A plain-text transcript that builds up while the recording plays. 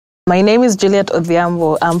My name is Juliet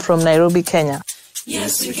Odhiambo. I'm from Nairobi, Kenya.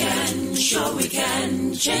 Yes, we can. Sure, we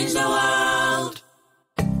can change the world.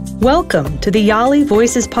 Welcome to the YALI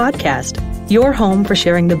Voices podcast, your home for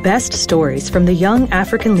sharing the best stories from the Young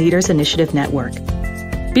African Leaders Initiative Network.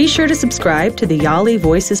 Be sure to subscribe to the YALI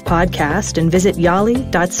Voices podcast and visit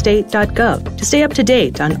yali.state.gov to stay up to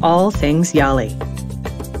date on all things YALI.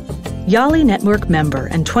 YALI Network member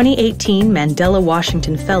and 2018 Mandela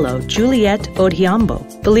Washington Fellow Juliet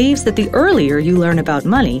Odhiambo believes that the earlier you learn about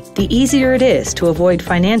money, the easier it is to avoid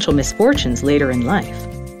financial misfortunes later in life.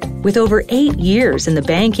 With over 8 years in the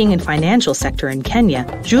banking and financial sector in Kenya,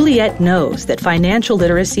 Juliet knows that financial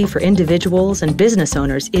literacy for individuals and business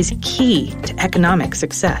owners is key to economic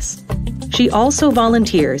success. She also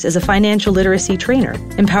volunteers as a financial literacy trainer,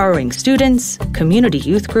 empowering students, community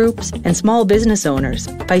youth groups, and small business owners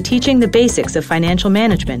by teaching the basics of financial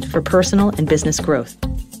management for personal and business growth.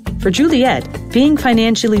 For Juliet, being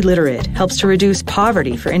financially literate helps to reduce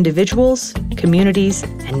poverty for individuals, communities,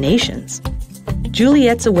 and nations.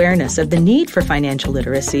 Juliet's awareness of the need for financial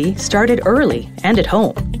literacy started early and at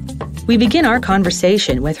home. We begin our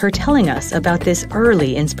conversation with her telling us about this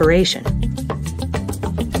early inspiration.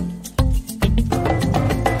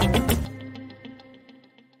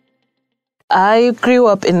 I grew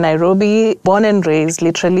up in Nairobi, born and raised,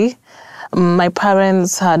 literally. My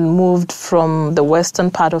parents had moved from the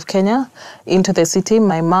western part of Kenya into the city.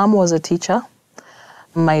 My mom was a teacher.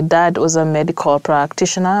 My dad was a medical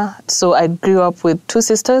practitioner. So I grew up with 2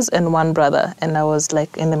 sisters and 1 brother, and I was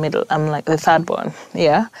like in the middle. I'm like the third born,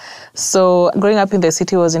 yeah. So growing up in the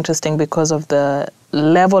city was interesting because of the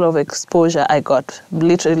level of exposure I got,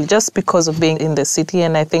 literally just because of being in the city.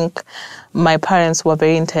 And I think my parents were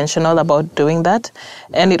very intentional about doing that.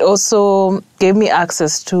 And it also gave me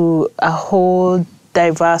access to a whole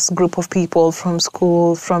diverse group of people from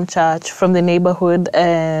school, from church, from the neighborhood.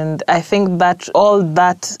 And I think that all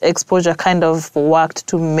that exposure kind of worked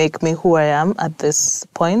to make me who I am at this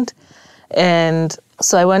point. And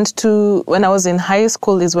so when I was in high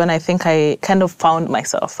school is when I think I kind of found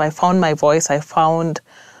myself. I found my voice. I found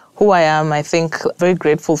who I am. I think very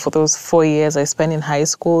grateful for those 4 years I spent in high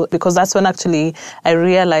school, because that's when actually I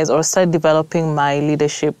realized or started developing my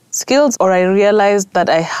leadership skills, or I realized that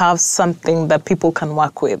I have something that people can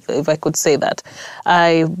work with, if I could say that.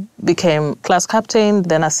 I became class captain,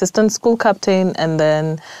 then assistant school captain, and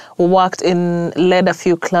then led a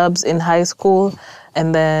few clubs in high school.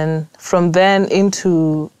 And then from then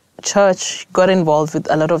into church, got involved with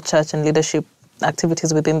a lot of church and leadership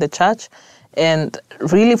activities within the church. And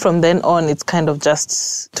really from then on, it's kind of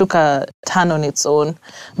just took a turn on its own.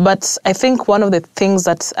 But I think one of the things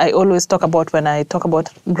that I always talk about when I talk about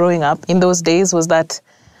growing up in those days was that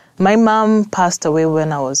my mom passed away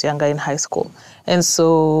when I was younger in high school. And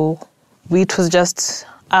so it was just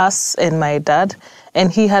us and my dad.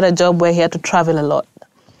 And he had a job where he had to travel a lot.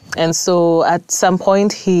 And so at some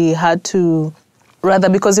point he had to,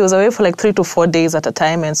 because he was away for like 3 to 4 days at a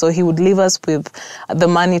time. And so he would leave us with the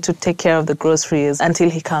money to take care of the groceries until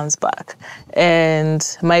he comes back. And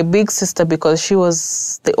my big sister, because she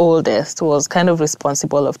was the oldest, was kind of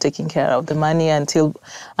responsible of taking care of the money until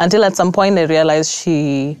at some point I realized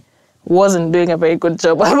she wasn't doing a very good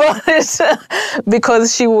job about it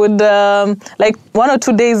because she would, 1 or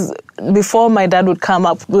 2 days before my dad would come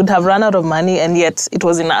up, would have run out of money, and yet it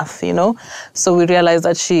was enough, So we realized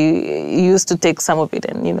that she used to take some of it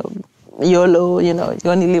and, YOLO, you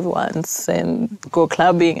only live once, and go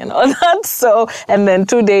clubbing and all that. So, and then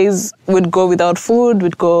 2 days would go without food,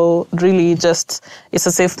 would go really just, it's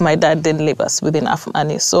as if my dad didn't leave us with enough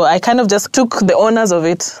money. So I kind of just took the honors of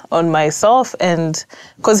it on myself. And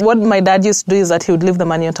because what my dad used to do is that he would leave the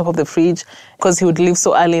money on top of the fridge because he would leave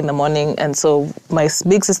so early in the morning. And so my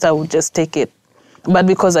big sister would just take it. But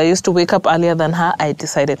because I used to wake up earlier than her, I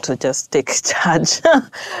decided to just take charge.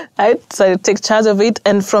 I decided to take charge of it.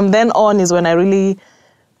 And from then on is when it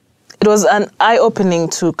was an eye-opening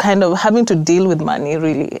to kind of having to deal with money,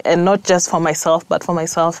 really. And not just for myself, but for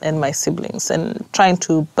myself and my siblings. And trying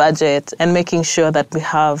to budget and making sure that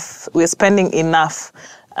we're spending enough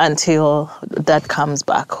until dad comes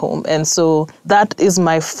back home. And so that is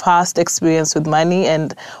my first experience with money.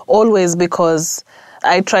 And always because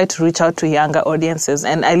I try to reach out to younger audiences,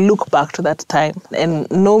 and I look back to that time, and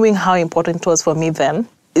knowing how important it was for me then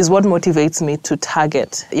is what motivates me to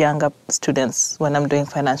target younger students when I'm doing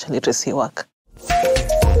financial literacy work.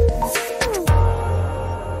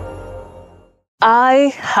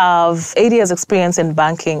 I have 8 years experience in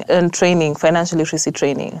banking and training, financial literacy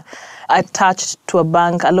training. I attached to a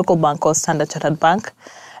local bank called Standard Chartered Bank.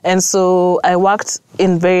 And so I worked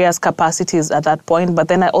in various capacities at that point, but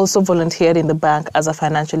then I also volunteered in the bank as a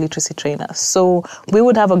financial literacy trainer. So we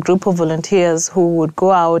would have a group of volunteers who would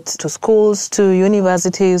go out to schools, to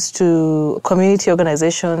universities, to community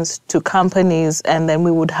organizations, to companies, and then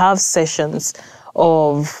we would have sessions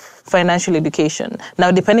of financial education.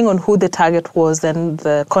 Now, depending on who the target was, then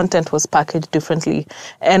the content was packaged differently.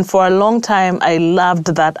 And for a long time, I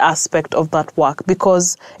loved that aspect of that work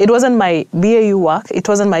because it wasn't my BAU work, it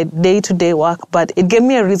wasn't my day-to-day work, but it gave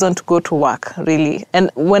me a reason to go to work, really. And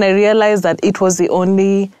when I realized that it was the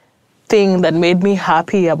only thing that made me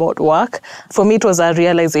happy about work, for me, it was a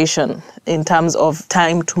realization in terms of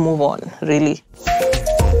time to move on, really.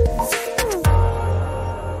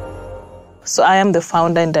 So I am the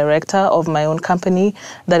founder and director of my own company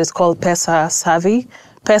that is called Pesa Savvy.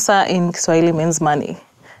 Pesa in Kiswahili means money,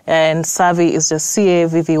 and Savvy is just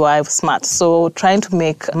CAVVY, smart. So trying to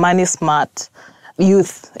make money smart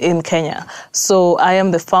youth in Kenya. So I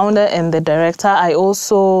am the founder and the director. I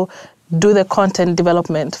also do the content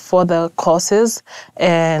development for the courses,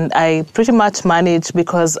 and I pretty much manage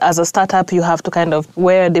because as a startup, you have to kind of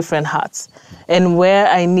wear different hats. And where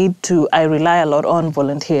I need to, I rely a lot on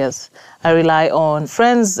volunteers. I rely on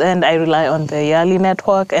friends, and I rely on the YALI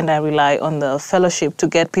network, and I rely on the fellowship to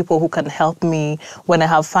get people who can help me when I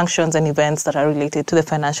have functions and events that are related to the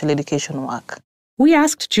financial education work. We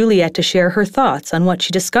asked Juliet to share her thoughts on what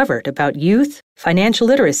she discovered about youth, financial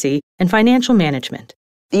literacy, and financial management.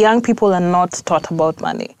 Young people are not taught about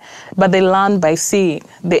money, but they learn by seeing.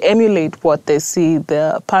 They emulate what they see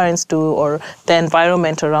their parents do or the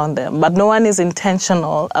environment around them. But no one is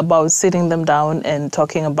intentional about sitting them down and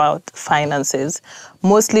talking about finances,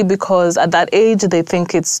 mostly because at that age they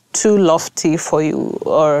think it's too lofty for you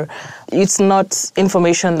or it's not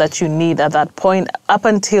information that you need at that point up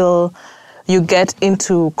until you get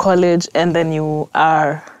into college and then you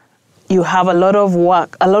have a lot of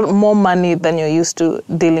work, a lot more money than you're used to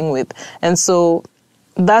dealing with. And so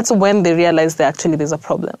that's when they realize that actually there's a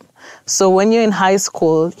problem. So when you're in high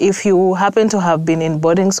school, if you happen to have been in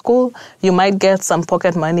boarding school, you might get some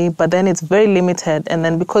pocket money, but then it's very limited. And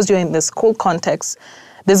then because you're in the school context,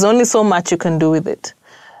 there's only so much you can do with it.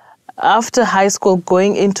 After high school,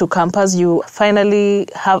 going into campus, you finally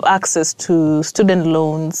have access to student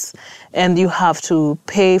loans, and you have to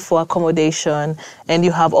pay for accommodation, and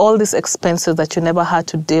you have all these expenses that you never had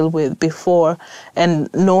to deal with before,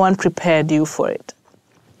 and no one prepared you for it.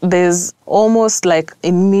 There's almost like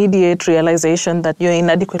immediate realization that you're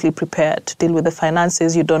inadequately prepared to deal with the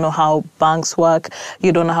finances. You don't know how banks work.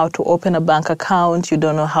 You don't know how to open a bank account. You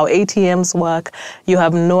don't know how ATMs work. You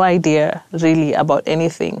have no idea really about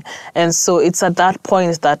anything. And so it's at that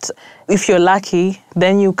point that if you're lucky,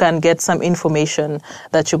 then you can get some information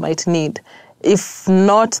that you might need. If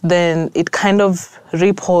not, then it kind of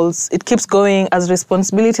ripples. It keeps going as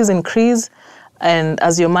responsibilities increase. And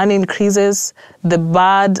as your money increases, the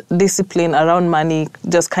bad discipline around money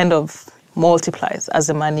just kind of multiplies as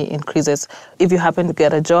the money increases. If you happen to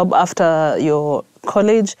get a job after your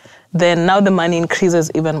college, then now the money increases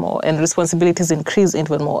even more and responsibilities increase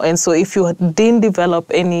even more. And so if you didn't develop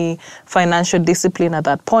any financial discipline at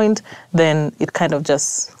that point, then it kind of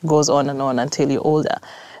just goes on and on until you're older.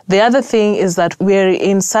 The other thing is that we're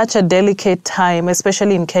in such a delicate time,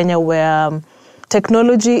 especially in Kenya, where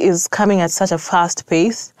technology is coming at such a fast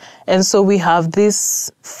pace. And so we have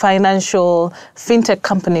these financial fintech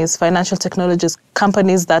companies, financial technologies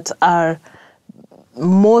companies that are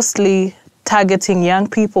mostly targeting young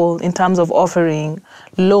people in terms of offering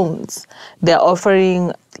loans. They're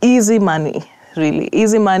offering easy money, really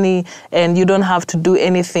easy money, and you don't have to do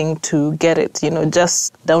anything to get it.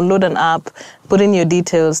 Just download an app, put in your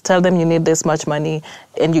details, tell them you need this much money,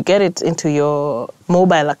 and you get it into your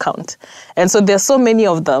mobile account. And so there's so many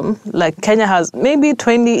of them. Like Kenya has maybe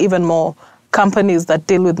 20 even more companies that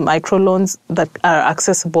deal with microloans that are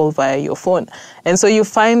accessible via your phone. And so you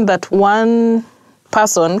find that one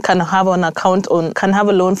person can have can have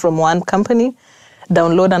a loan from one company,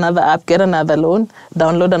 download another app, get another loan,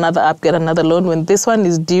 download another app, get another loan. When this one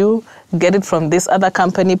is due, get it from this other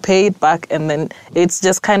company, pay it back, and then it's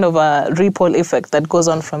just kind of a ripple effect that goes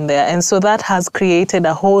on from there. And so that has created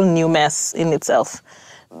a whole new mess in itself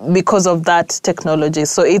because of that technology.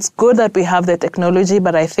 So it's good that we have the technology,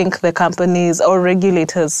 but I think the companies or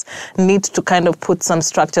regulators need to kind of put some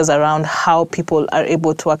structures around how people are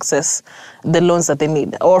able to access the loans that they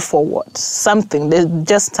need, or for what. There's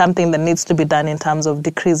just something that needs to be done in terms of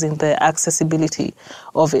decreasing the accessibility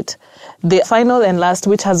of it. The final and last,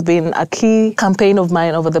 which has been a key campaign of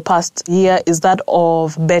mine over the past year, is that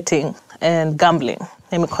of betting and gambling.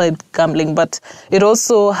 Let me call it gambling, but it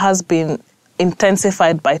also has been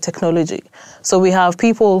intensified by technology. So we have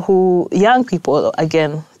young people,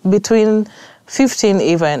 again, between 15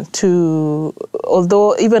 even to,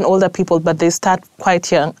 although even older people, but they start quite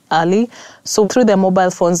young, early. So through their mobile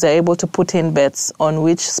phones, they're able to put in bets on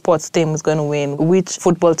which sports team is going to win, which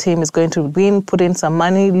football team is going to win, put in some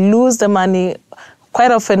money, lose the money,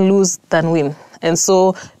 quite often lose than win. And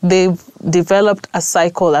so they've developed a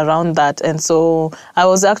cycle around that. And so I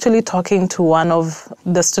was actually talking to one of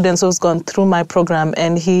the students who's gone through my program,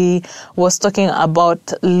 and he was talking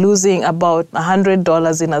about losing about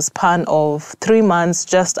 $100 in a span of 3 months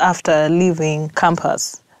just after leaving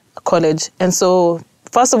college. And so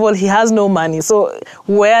first of all, he has no money. So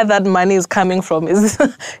where that money is coming from is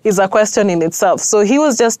a question in itself. So he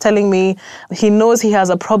was just telling me he knows he has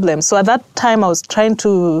a problem. So at that time, I was trying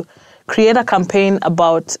to create a campaign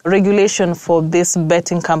about regulation for these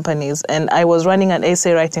betting companies. And I was running an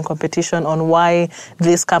essay writing competition on why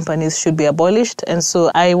these companies should be abolished. And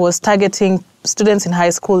so I was targeting students in high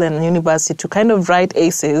school and university to kind of write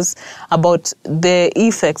essays about the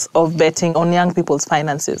effects of betting on young people's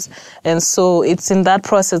finances. And so it's in that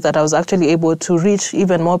process that I was actually able to reach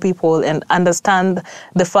even more people and understand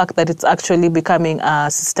the fact that it's actually becoming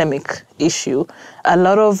a systemic issue. A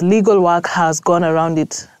lot of legal work has gone around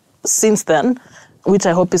it since then, which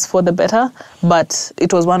I hope is for the better, but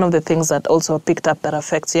it was one of the things that also picked up that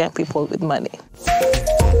affects young people with money.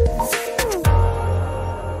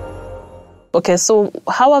 Okay, so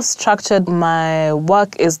how I've structured my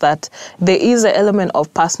work is that there is an element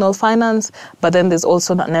of personal finance, but then there's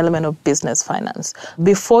also an element of business finance.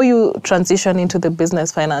 Before you transition into the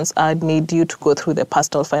business finance, I'd need you to go through the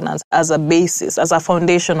personal finance as a basis, as a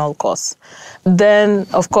foundational course. Then,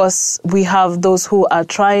 of course, we have those who are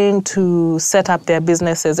trying to set up their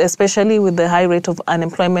businesses, especially with the high rate of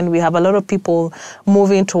unemployment. We have a lot of people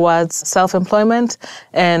moving towards self-employment,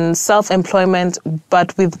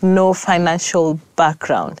 but with no financial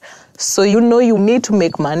background. So you need to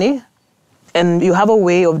make money, and you have a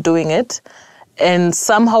way of doing it. And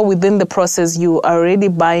somehow within the process, you are already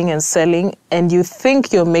buying and selling, and you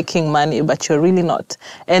think you're making money, but you're really not.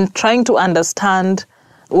 And trying to understand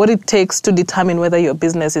what it takes to determine whether your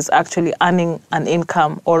business is actually earning an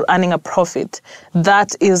income or earning a profit.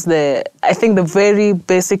 That is the very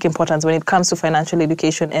basic importance when it comes to financial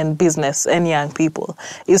education and business and young people,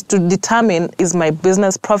 is to determine, is my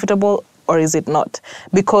business profitable or is it not?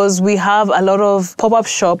 Because we have a lot of pop-up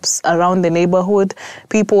shops around the neighborhood,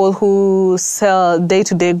 people who sell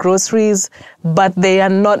day-to-day groceries, but they are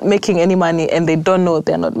not making any money, and they don't know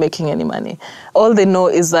they're not making any money. All they know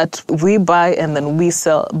is that we buy and then we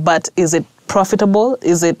sell. But is it profitable?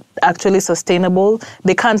 Is it actually sustainable?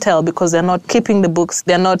 They can't tell because they're not keeping the books.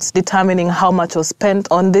 They're not determining how much was spent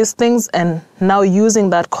on these things and now using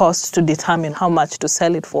that cost to determine how much to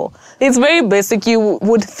sell it for. It's very basic. You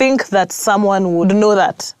would think that someone would know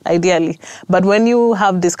that, ideally. But when you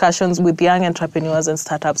have discussions with young entrepreneurs and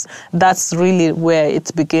startups, that's really where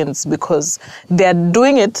it begins, because they're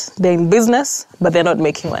doing it, they're in business, but they're not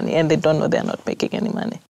making money, and they don't know they're not making any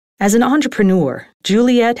money. As an entrepreneur,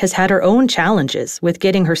 Juliet has had her own challenges with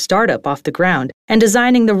getting her startup off the ground and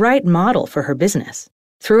designing the right model for her business.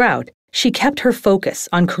 Throughout, she kept her focus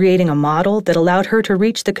on creating a model that allowed her to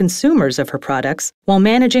reach the consumers of her products while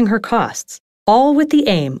managing her costs, all with the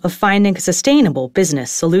aim of finding a sustainable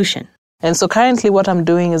business solution. And so currently what I'm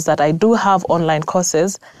doing is that I do have online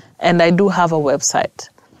courses and I do have a website.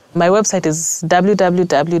 My website is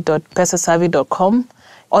www.pesasavvy.com.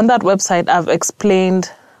 On that website, I've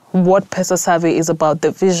explained what PesaSavvy is about,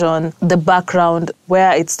 the vision, the background,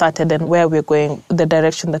 where it started and where we're going, the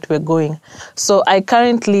direction that we're going. So I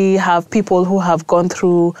currently have people who have gone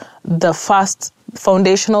through the first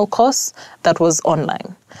foundational course that was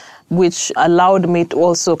online, which allowed me to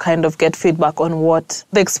also kind of get feedback on what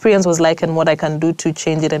the experience was like and what I can do to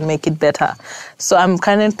change it and make it better. So I'm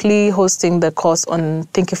currently hosting the course on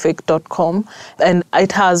thinkific.com, and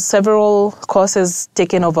it has several courses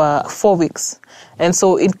taken over 4 weeks. And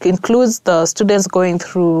so it includes the students going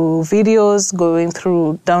through videos, going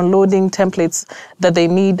through downloading templates that they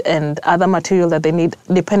need and other material that they need,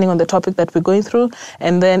 depending on the topic that we're going through.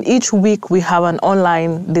 And then each week we have an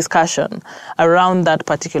online discussion around that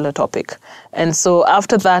particular topic. And so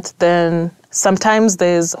after that, then sometimes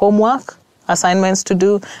there's homework, assignments to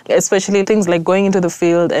do, especially things like going into the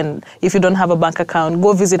field, and if you don't have a bank account,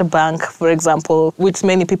 go visit a bank, for example, which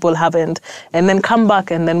many people haven't, and then come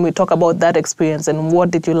back and then we talk about that experience and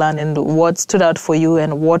what did you learn and what stood out for you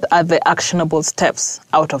and what are the actionable steps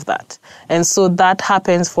out of that. And so that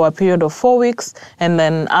happens for a period of 4 weeks, and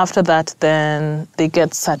then after that, then they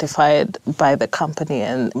get certified by the company,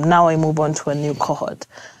 and now I move on to a new cohort.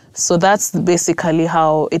 So that's basically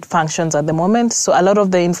how it functions at the moment. So a lot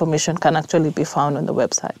of the information can actually be found on the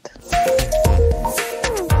website.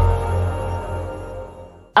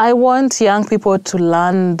 I want young people to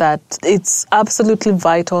learn that it's absolutely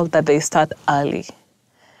vital that they start early.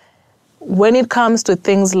 When it comes to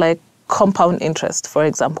things like compound interest, for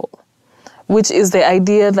example, which is the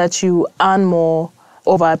idea that you earn more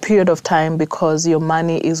over a period of time because your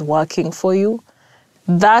money is working for you,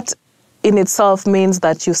 that in itself means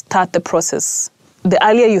that you start the process. The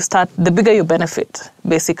earlier you start, the bigger you benefit,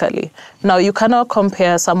 basically. Now, you cannot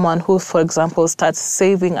compare someone who, for example, starts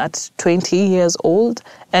saving at 20 years old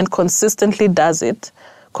and consistently does it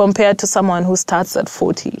compared to someone who starts at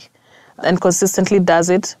 40 and consistently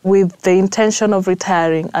does it with the intention of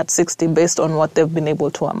retiring at 60 based on what they've been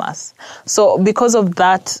able to amass. So because of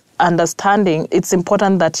that understanding, it's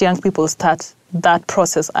important that young people start that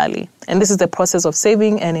process early. And this is the process of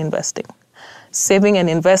saving and investing. Saving and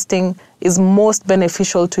investing is most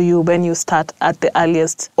beneficial to you when you start at the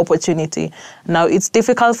earliest opportunity. Now, it's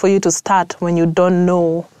difficult for you to start when you don't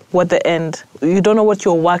know you don't know what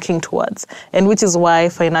you're working towards, and which is why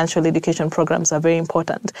financial education programs are very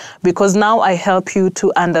important, because now I help you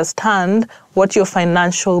to understand what your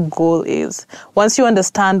financial goal is. Once you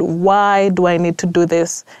understand why do I need to do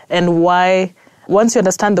this and why, once you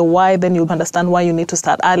understand the why, then you'll understand why you need to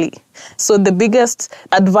start early. So the biggest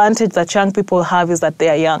advantage that young people have is that they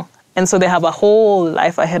are young. And so they have a whole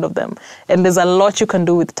life ahead of them. And there's a lot you can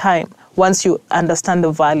do with time once you understand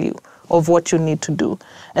the value of what you need to do.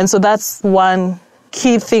 And so that's one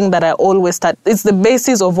key thing that I always start. It's the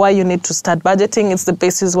basis of why you need to start budgeting. It's the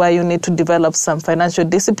basis why you need to develop some financial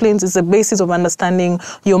disciplines. It's the basis of understanding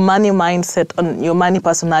your money mindset and your money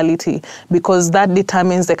personality, because that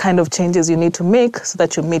determines the kind of changes you need to make so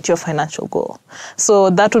that you meet your financial goal. So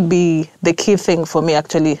that would be the key thing for me,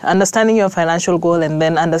 actually. Understanding your financial goal and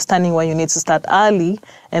then understanding why you need to start early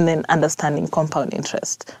and then understanding compound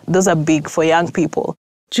interest. Those are big for young people.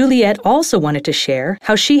 Juliet also wanted to share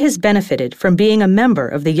how she has benefited from being a member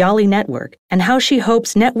of the YALI network and how she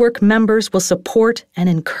hopes network members will support and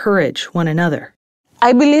encourage one another.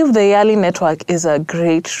 I believe the YALI network is a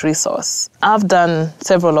great resource. I've done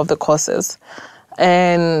several of the courses,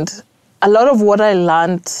 and a lot of what I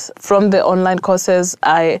learned from the online courses,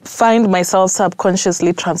 I find myself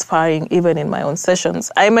subconsciously transferring even in my own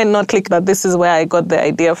sessions. I may not click that this is where I got the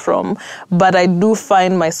idea from, but I do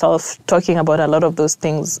find myself talking about a lot of those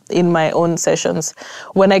things in my own sessions.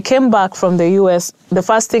 When I came back from the US, the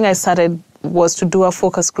first thing I started was to do a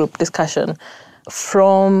focus group discussion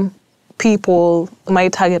from people, my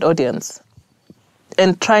target audience,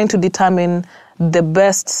 and trying to determine the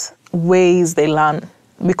best ways they learn,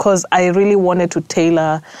 because I really wanted to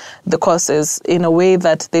tailor the courses in a way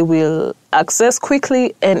that they will access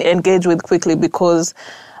quickly and engage with quickly, because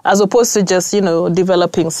as opposed to just,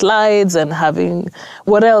 developing slides and having,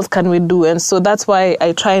 what else can we do? And so that's why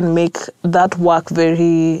I try and make that work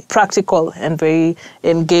very practical and very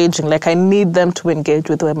engaging. Like, I need them to engage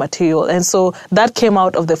with the material. And so that came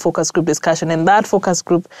out of the focus group discussion. And that focus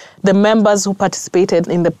group, the members who participated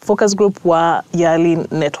in the focus group were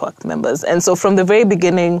YALI network members. And so from the very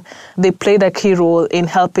beginning, they played a key role in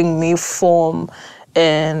helping me form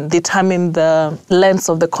and determine the length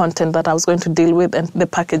of the content that I was going to deal with and the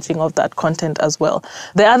packaging of that content as well.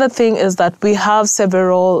 The other thing is that we have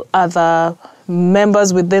several other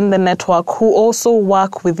members within the network who also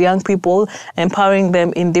work with young people, empowering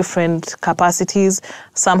them in different capacities.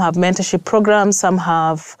 Some have mentorship programs, some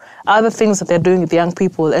have other things that they're doing with young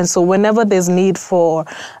people. And so whenever there's need for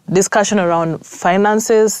discussion around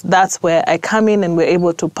finances, that's where I come in and we're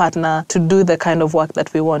able to partner to do the kind of work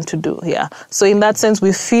that we want to do here. So in that sense,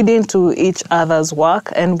 we feed into each other's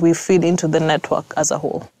work and we feed into the network as a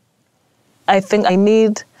whole. I think I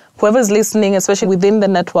need whoever's listening, especially within the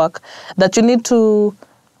network, that you need to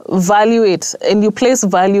value it, and you place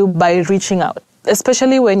value by reaching out,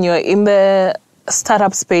 especially when you're in the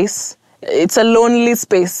startup space. It's a lonely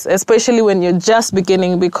space, especially when you're just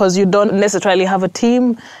beginning, because you don't necessarily have a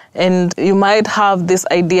team and you might have this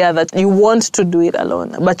idea that you want to do it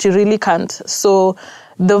alone, but you really can't. So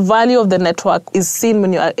the value of the network is seen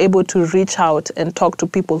when you are able to reach out and talk to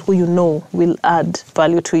people who you know will add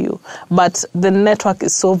value to you. But the network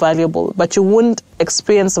is so valuable, but you wouldn't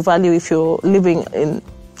experience the value if you're living in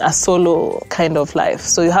a solo kind of life.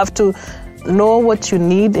 So you have to know what you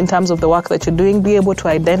need in terms of the work that you're doing, be able to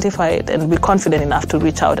identify it, and be confident enough to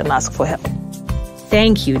reach out and ask for help.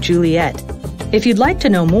 Thank you, Juliet. If you'd like to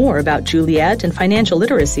know more about Juliet and financial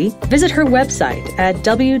literacy, visit her website at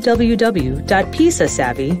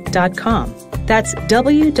www.pesasavvy.com. That's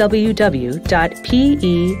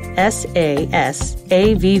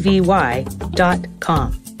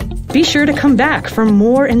www.pesasavvy.com. Be sure to come back for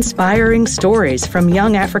more inspiring stories from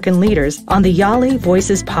young African leaders on the YALI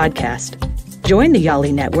Voices podcast. Join the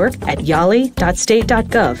YALI network at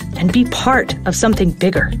yali.state.gov and be part of something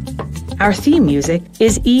bigger. Our theme music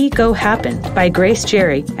is Go Happen by Grace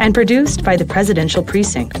Jerry and produced by the Presidential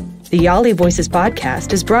Precinct. The YALI Voices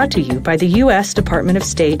podcast is brought to you by the U.S. Department of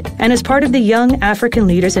State and is part of the Young African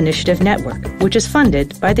Leaders Initiative Network, which is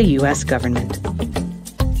funded by the U.S. government.